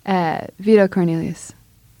 Vito Cornelius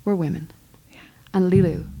were women, and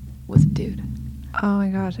Lilu was a dude. Oh my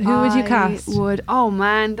god, who would you cast? Oh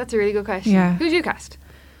man, that's a really good question. Yeah. Who'd you cast?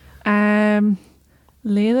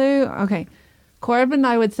 Lilu. Okay, Corbin.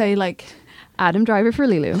 I would say like. Adam Driver for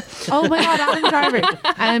Lilu. Oh my god, Adam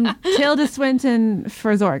Driver. Tilda Swinton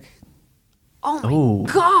for Zorg. Oh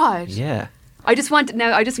my god. Yeah. I just want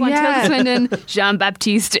Tilda Swinton,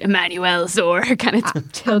 Jean-Baptiste Emmanuel Zorg, kind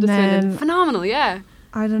of Tilda then- Swinton. Phenomenal, yeah.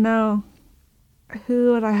 I don't know.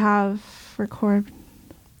 Who would I have for Corbin?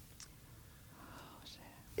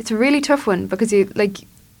 It's a really tough one because you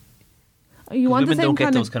want the women same don't get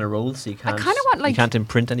kind those of. kind of roles, so you can't. kinda want, like- you can't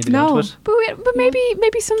imprint anybody No. onto it. But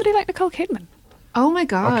maybe somebody like Nicole Kidman. Oh my Or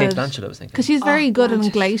god. Kate Blanchett, I was thinking. Because she's very good and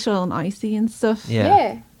Blanchett. glacial and icy and stuff.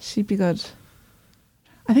 Yeah. She'd be good.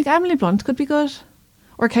 I think Emily Blunt could be good.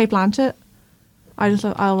 Or Kate Blanchett.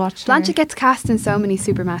 I'll watch her. Blanchett gets cast in so many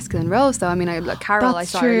super masculine roles, though. I mean, Carol,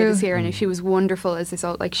 That's I saw earlier true. this year, and she was wonderful as this.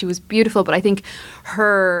 Like, she was beautiful, but I think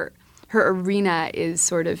her arena is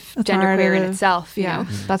sort of A genderqueer in part of- itself. You yeah, know,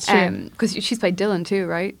 that's true. Because she's played Dylan too,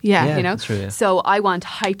 right? Yeah. Yeah, you know. that's true, yeah. So I want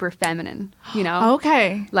hyper feminine. You know.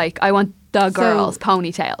 Okay. Like, I want the girls'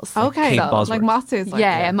 ponytails. Okay. Kate So, Bosworth. like Monsters. Like,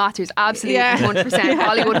 Yeah, Matters, absolutely, Yeah. 100%.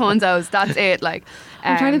 Hollywood Honzos, that's it. Like,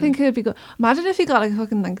 I'm trying to think who would be good. Imagine if you got like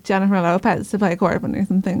fucking like Jennifer Lopez to play Corbin or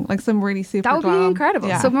something. Like some really super that would be glam. incredible.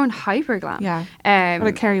 Yeah. Someone hyper glam. Yeah. Or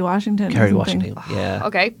like Kerry Washington. or Kerry something. Washington. Yeah.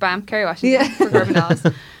 Okay, bam, Kerry Washington Yeah. for Corbin Dallas.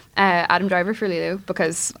 Adam Driver for Lilu,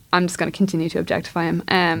 because I'm just going to continue to objectify him.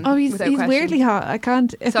 Oh, he's without question. weirdly hot. I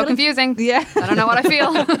can't. I so feel like- confusing. Yeah. I don't know what I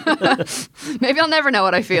feel. Maybe I'll never know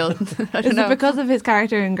what I feel. I Is don't know. it because of his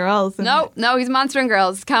character in Girls? And- No, he's a monster in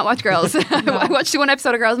Girls. Can't watch Girls. I watched one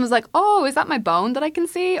episode of Girls and was like, oh, is that my bone that I can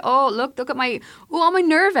see? Oh, look at all my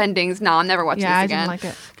nerve endings. No, I'm never watching Yeah, this I again. didn't like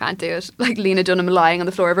it. Can't do it. Like Lena Dunham lying on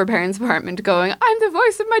the floor of her parents' apartment going, I'm the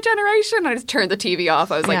voice of my generation. I just turned the TV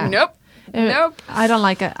off. I was Yeah. like, nope. Nope. I don't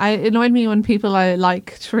like it. It annoyed me when people I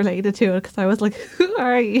liked related to it, because I was like, who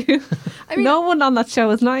are you? I mean- no one on that show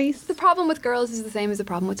is nice. The problem with Girls is the same as the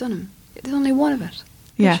problem with Dunham. There's only one of it.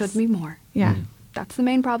 Yes. There should be more. Yeah. that's the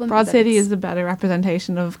main problem. Broad that City it's- is a better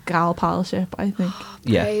representation of gal palship, I think.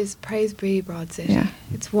 Yeah. Praise be Broad City. Yeah.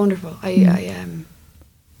 It's wonderful.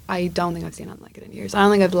 I don't think I've seen anything like it in years. I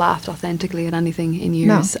don't think I've laughed authentically at anything in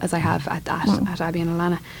years as I have at Abby and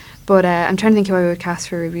Alana. But I'm trying to think who I would cast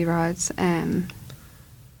for Ruby Rods.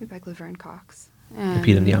 Maybe like Laverne Cox.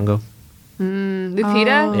 Lupita Nyong'o.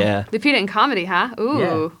 Lupita? Oh. Yeah. Lupita in comedy, huh? Ooh.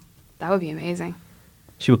 Yeah. That would be amazing.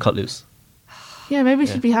 She would cut loose. Yeah, maybe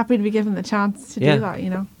Yeah. she'd be happy to be given the chance to Yeah. do that, you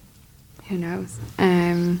know. Who knows?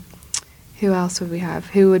 Who else would we have?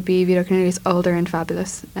 Who would be Vito Cornelius older and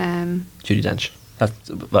fabulous? Judi Dench.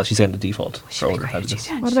 Well, she's saying the default for older fabulous.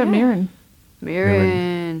 What about Mirren?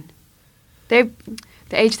 Mirren. The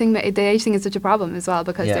age thing is such a problem as well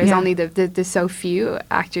because Yeah. there's Yeah. only there's so few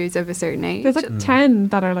actors of a certain age. There's like 10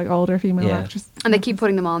 that are like older female Yeah. actors. and they keep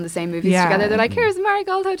putting them all in the same movies Yeah. together. They're like, here's the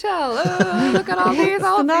Marigold Hotel. Oh, look at all these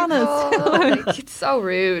old Bananas. people. Like, it's so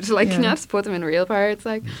rude. Like, Yeah. you have to put them in real parts.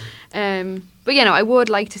 Like, but you know, I would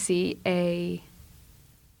like to see a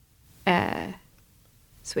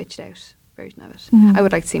switched out version of it. Mhm. I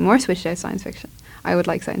would like to see more switched out science fiction. I would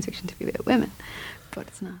like science fiction to be about women, but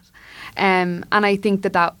it's not. And I think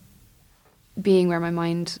that being where my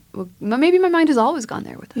mind, maybe my mind has always gone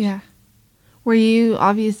there with it. Yeah. Were you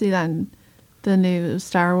obviously then the new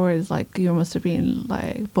Star Wars, like you must have been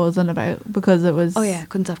like buzzing about because it was. Oh yeah,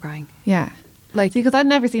 couldn't stop crying. Yeah. Like, Because I'd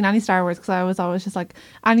never seen any Star Wars because I was always just like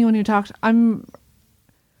anyone who talked. I'm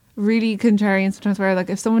really contrarian sometimes where like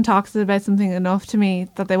if someone talks about something enough to me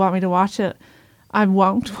that they want me to watch it, I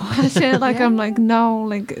won't watch it. Like I'm like no,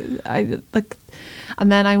 like I like,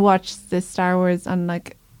 and then I watched this Star Wars and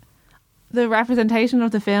like the representation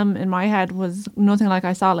of the film in my head was nothing like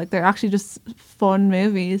I saw. Like they're actually just fun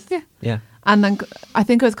movies. Yeah. Yeah. And then I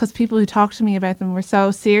think it was because people who talked to me about them were so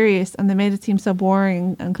serious and they made it seem so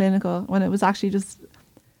boring and clinical when it was actually just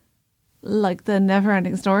like the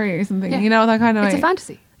never-ending story or something. Yeah. You know, that kind of it's way. a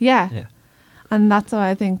fantasy. Yeah. Yeah. And that's why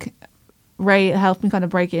I think Ray helped me kind of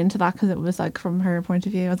break into that because it was like from her point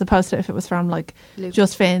of view as opposed to if it was from like Luke.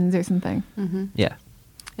 just Finns or something. Mm-hmm. Yeah.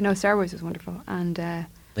 I know Star Wars was wonderful, and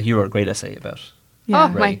Like you wrote a great essay about. Yeah. oh,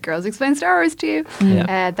 my Right. girls explain Star Wars to you.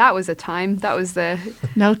 Yeah. That was a time. That was the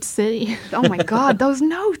Note City. oh my god, those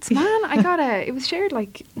notes, man! I got it was shared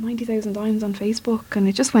like 90,000 times on Facebook, and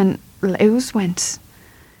it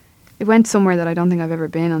went somewhere that I don't think I've ever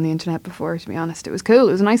been on the internet before. To be honest, it was cool.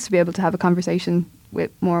 It was nice to be able to have a conversation with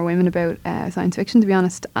more women about science fiction, to be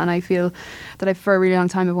honest. And I feel that I, for a really long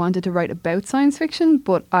time, have wanted to write about science fiction,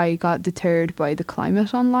 but I got deterred by the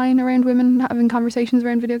climate online around women having conversations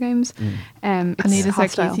around video games. It's Anita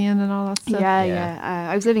hostile. Sarkeesian and all that stuff. Yeah, Yeah. yeah.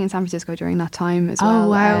 I was living in San Francisco during that time as Oh, well.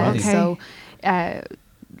 wow, okay. So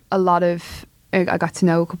a lot of I got to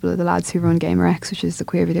know a couple of the lads who run GamerX, which is the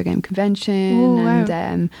queer video game convention, Oh, wow.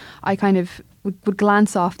 and I kind of would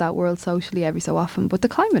glance off that world socially every so often. But the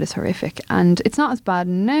climate is horrific, and it's not as bad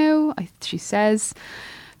now. She says,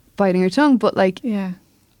 biting her tongue, but like Yeah.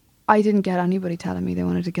 I didn't get anybody telling me they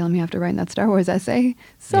wanted to kill me after writing that Star Wars essay.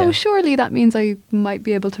 So Yeah. surely that means I might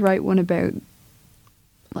be able to write one about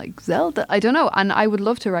like Zelda. I don't know. And I would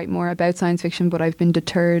love to write more about science fiction, but I've been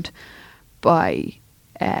deterred by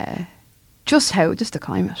just the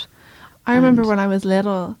climate. I remember And- when I was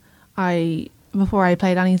little, before I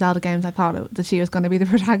played any Zelda games, I thought that she was going to be the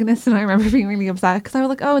protagonist, and I remember being really upset because I was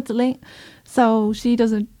like, "Oh, it's a Link, so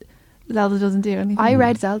Zelda doesn't do anything." I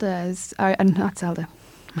read Zelda as not Zelda.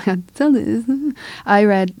 My God, Zelda is. I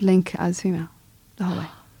read Link as female the whole way.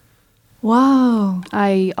 Wow,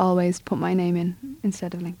 I always put my name in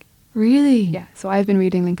instead of Link. really? Yeah, so I've been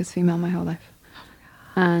reading Link as female my whole life,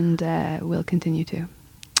 and will continue to,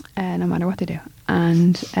 no matter what they do.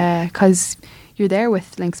 And because you're there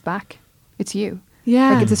with Link's back, it's you.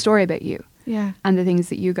 Yeah, Like it's a story about you yeah, and the things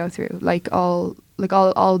that you go through. Like all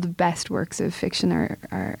the best works of fiction are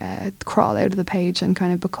crawl out of the page and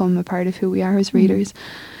kind of become a part of who we are as readers,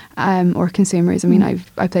 or consumers. I mean,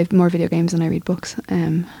 I play more video games than I read books,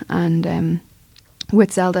 and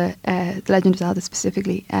with Zelda, The Legend of Zelda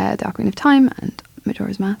specifically, The Ocarina of Time and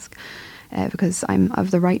Majora's Mask, because I'm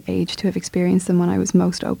of the right age to have experienced them when I was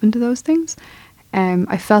most open to those things.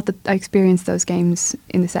 I felt that I experienced those games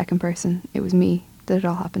in the second person. It was me that it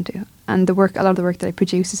all happened to. And a lot of the work that I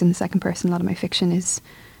produce is in the second person. A lot of my fiction is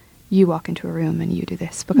you walk into a room and you do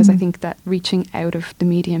this. Because I think that reaching out of the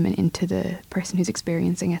medium and into the person who's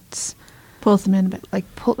experiencing it, pulls them in a bit.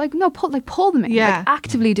 pull them in. Yeah. Like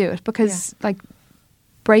actively do it. Because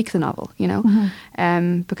break the novel, you know?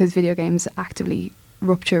 Because video games actively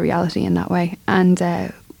rupture reality in that way. And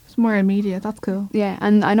It's more immediate. That's cool. yeah,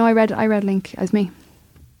 and I know I read Link as me.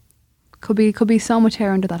 Could be so much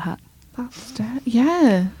hair under that hat. That's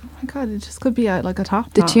yeah. my God, it just could be like a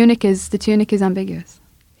top The knot. tunic is ambiguous.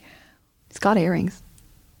 It's got earrings.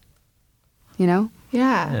 You know?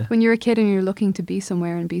 Yeah. Yeah. When you're a kid and you're looking to be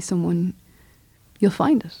somewhere and be someone, you'll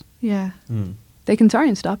find it. Yeah. Mm. They can try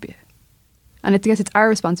and stop you. And I guess it's our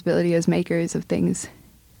responsibility as makers of things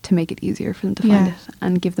to make it easier for them to find Yeah. it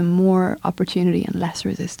and give them more opportunity and less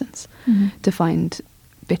resistance Mhm. to find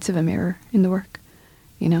bits of a mirror in the work,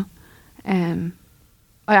 you know?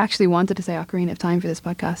 I actually wanted to say Ocarina of Time for this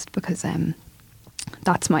podcast because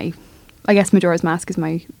that's my, I guess Majora's Mask is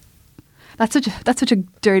my, that's such a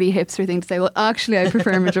dirty hipster thing to say. Well, actually I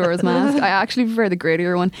prefer Majora's Mask. I actually prefer the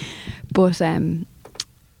grittier one. But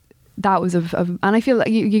that was and I feel like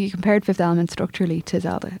you compared Fifth Element structurally to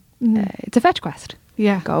Zelda. It's a fetch quest.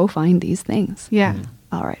 Yeah. Go find these things. Yeah.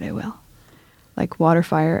 All right, I will. Like water,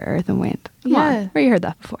 fire, earth, and wind. Come Yeah. on. Where you heard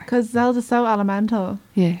that before? Because Zelda's so elemental.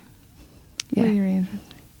 Yeah. Yeah. Really, really interesting.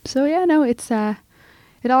 So yeah, no, it's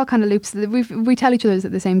it all kind of loops. We tell each other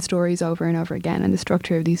the same stories over and over again, and the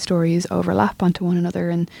structure of these stories overlap onto one another.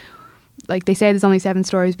 And like they say, there's only 7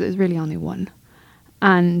 stories, but there's really only one.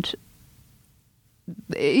 And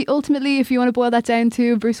ultimately, if you want to boil that down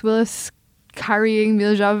to Bruce Willis carrying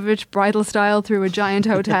Mila Jovovich bridal style through a giant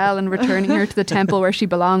hotel and returning her to the temple where she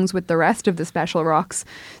belongs with the rest of the special rocks,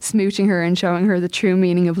 smooching her and showing her the true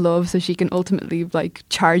meaning of love so she can ultimately like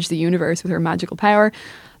charge the universe with her magical power.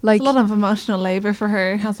 Like It's a lot of emotional labour for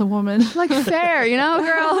her as a woman. like fair, you know,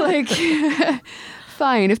 girl, like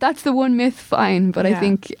fine. If that's the one myth, fine. But I Yeah.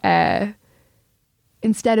 think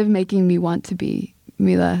instead of making me want to be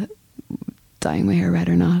Mila dyeing my hair red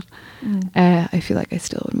or not, I feel like I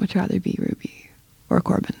still would much rather be Ruby or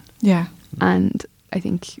Corbin. Yeah. And I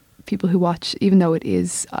think people who watch, even though it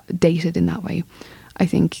is dated in that way, I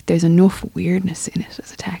think there's enough weirdness in it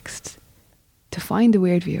as a text to find the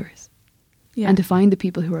weird viewers Yeah. and to find the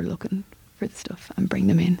people who are looking for the stuff and bring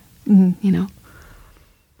them in, Mhm. you know?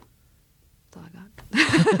 That's all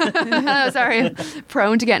I got. Sorry, I'm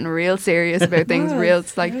prone to getting real serious about things. Real,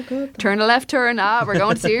 it's like, very good. turn a left turn. We're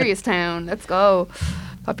going to Serious Town. Let's go.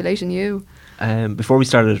 Population U. Before we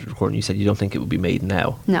started recording, you said you don't think it would be made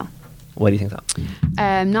now. No. Why do you think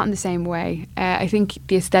that? Not in the same way. I think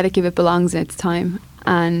the aesthetic of it belongs in its time,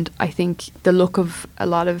 and I think the look of a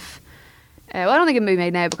lot of. Well, I don't think it would be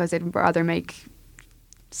made now because they'd rather make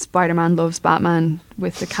Spider-Man Loves Batman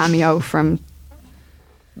with the cameo from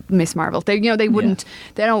Miss Marvel. They, they wouldn't.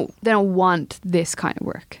 They don't want this kind of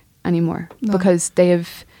work anymore because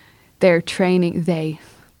they're training.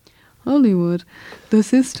 Hollywood, the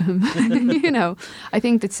system. I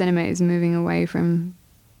think that cinema is moving away from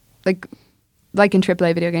like in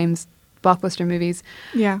AAA video games, blockbuster movies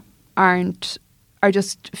Yeah. are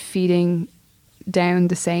just feeding down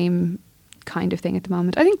the same kind of thing at the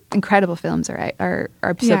moment. I think incredible films are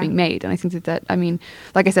still Yeah. being made, and I think that I mean,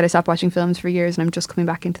 like I said, I stopped watching films for years, and I'm just coming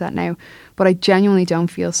back into that now. But I genuinely don't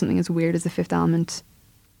feel something as weird as The Fifth Element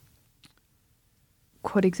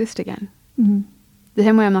could exist again. Mhm. The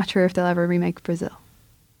same way I'm not sure if they'll ever remake Brazil.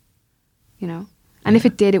 And if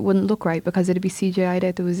it did, it wouldn't look right because it'd be CGI'd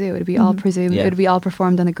out the wazoo. It'd be all presumed. Yeah. It'd be all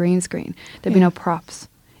performed on a green screen. There'd be Yeah. no props.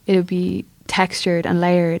 It would be textured and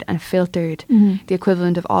layered and filtered. Mhm. The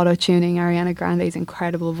equivalent of auto-tuning Ariana Grande's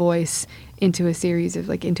incredible voice into a series of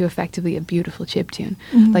into effectively a beautiful chiptune.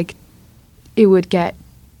 Mhm. Like it would get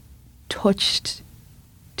touched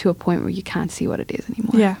to a point where you can't see what it is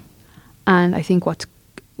anymore. Yeah. And I think what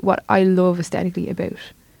I love aesthetically about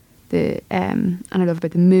and I love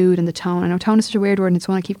about the mood and the tone. I know tone is such a weird word, and it's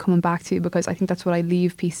one I keep coming back to because I think that's what I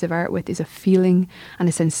leave pieces of art with is a feeling and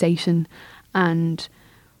a sensation, and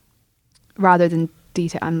rather than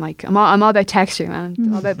detail. I'm all about texture, man.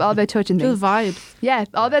 All about touching Just things. vibes. Yeah,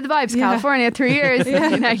 all about the vibes. Yeah. California, 3 years.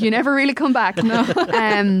 You never really come back.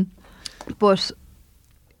 No. But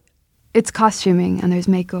it's costuming, and there's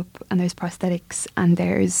makeup, and there's prosthetics, and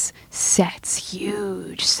there's sets,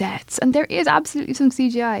 huge sets, and there is absolutely some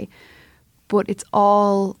CGI, but it's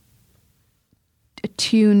all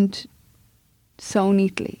attuned so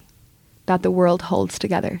neatly that the world holds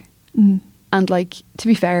together. Mhm. And to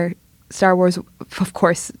be fair, Star Wars, of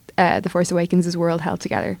course, The Force Awakens is world held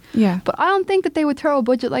together. Yeah. But I don't think that they would throw a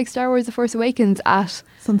budget like Star Wars The Force Awakens at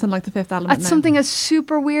Something like The Fifth Element. now. something as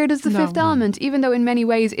super weird as The No. Fifth Element, even though in many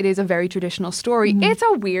ways it is a very traditional story. It's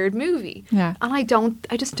a weird movie. Yeah. And I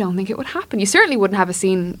just don't think it would happen. You certainly wouldn't have a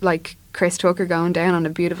scene like Chris Tucker going down on a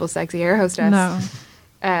beautiful, sexy air hostess. No.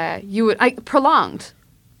 You would, prolonged,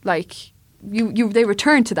 they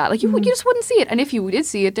returned to that. You just wouldn't see it. And if you did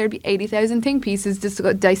see it, there'd be 80,000 think pieces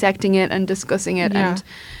dissecting it and discussing it Yeah. and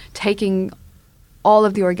taking all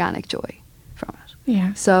of the organic joy from it.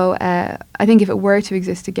 Yeah. So I think if it were to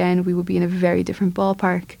exist again, we would be in a very different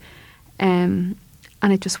ballpark, and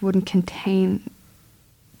it just wouldn't contain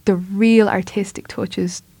the real artistic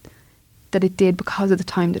touches that it did because of the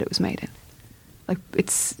time that it was made in. Like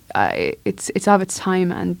it's of its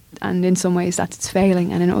time, and in some ways that's its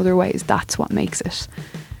failing, and in other ways that's what makes it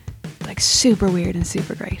like super weird and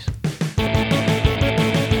super great.